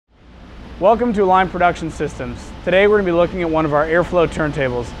Welcome to Align Production Systems. Today we're going to be looking at one of our Airfloat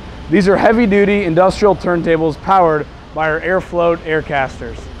turntables. These are heavy-duty industrial turntables powered by our Airfloat air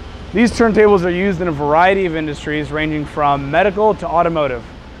casters. These turntables are used in a variety of industries ranging from medical to automotive.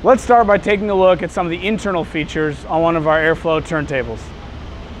 Let's start by taking a look at some of the internal features on one of our Airfloat turntables.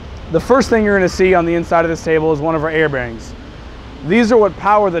 The first thing you're going to see on the inside of this table is one of our air bearings. These are what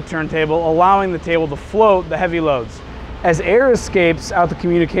power the turntable, allowing the table to float the heavy loads. As air escapes out the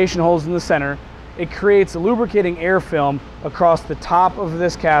communication holes in the center, it creates a lubricating air film across the top of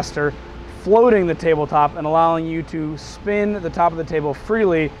this caster, floating the tabletop and allowing you to spin the top of the table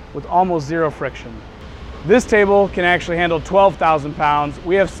freely with almost zero friction. This table can actually handle 12,000 pounds.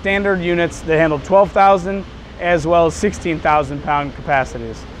 We have standard units that handle 12,000 as well as 16,000 pound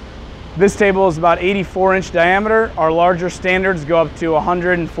capacities. This table is about 84-inch diameter. Our larger standards go up to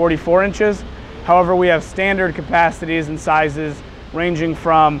 144 inches. However, we have standard capacities and sizes ranging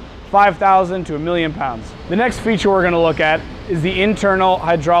from 5,000 to 1,000,000 pounds. The next feature we're going to look at is the internal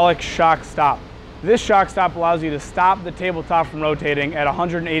hydraulic shock stop. This shock stop allows you to stop the tabletop from rotating at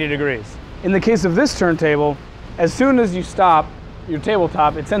 180 degrees. In the case of this turntable, as soon as you stop your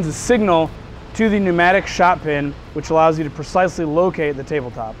tabletop, it sends a signal to the pneumatic shot pin, which allows you to precisely locate the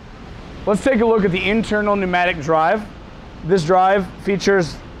tabletop. Let's take a look at the internal pneumatic drive. This drive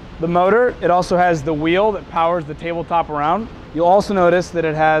features the motor. It also has the wheel that powers the tabletop around. You'll also notice that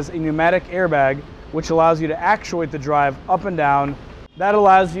it has a pneumatic airbag, which allows you to actuate the drive up and down. That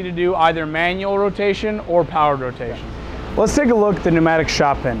allows you to do either manual rotation or powered rotation. Let's take a look at the pneumatic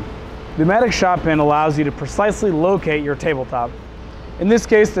shot pin. The pneumatic shot pin allows you to precisely locate your tabletop. In this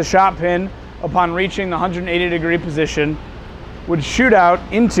case, the shot pin, upon reaching the 180-degree position, would shoot out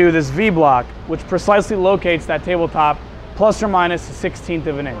into this V-block, which precisely locates that tabletop plus or minus a 1/16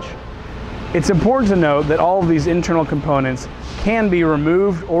 of an inch. It's important to note that all of these internal components can be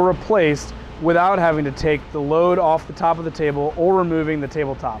removed or replaced without having to take the load off the top of the table or removing the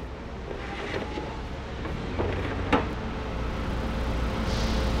tabletop.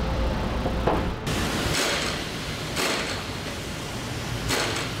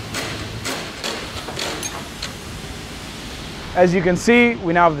 As you can see,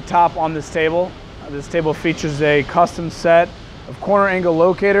 we now have the top on this table. This table features a custom set of corner angle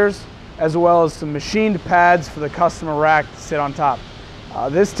locators, as well as some machined pads for the customer rack to sit on top.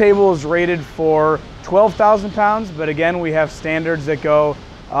 This table is rated for 12,000 pounds, but again, we have standards that go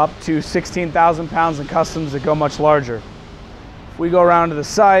up to 16,000 pounds and customs that go much larger. If we go around to the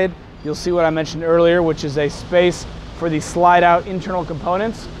side, you'll see what I mentioned earlier, which is a space for the slide out internal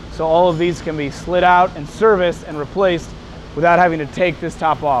components. So all of these can be slid out and serviced and replaced without having to take this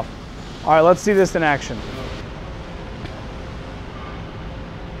top off. All right, let's see this in action.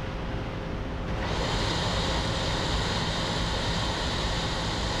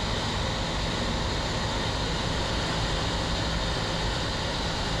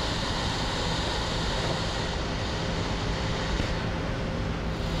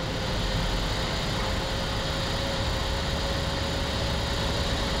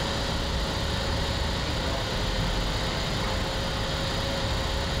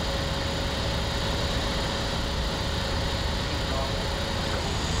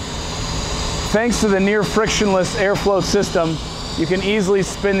 Thanks to the near frictionless Airfloat system, you can easily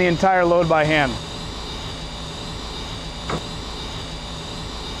spin the entire load by hand.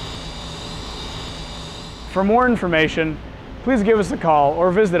 For more information, please give us a call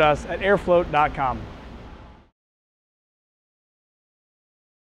or visit us at airfloat.com.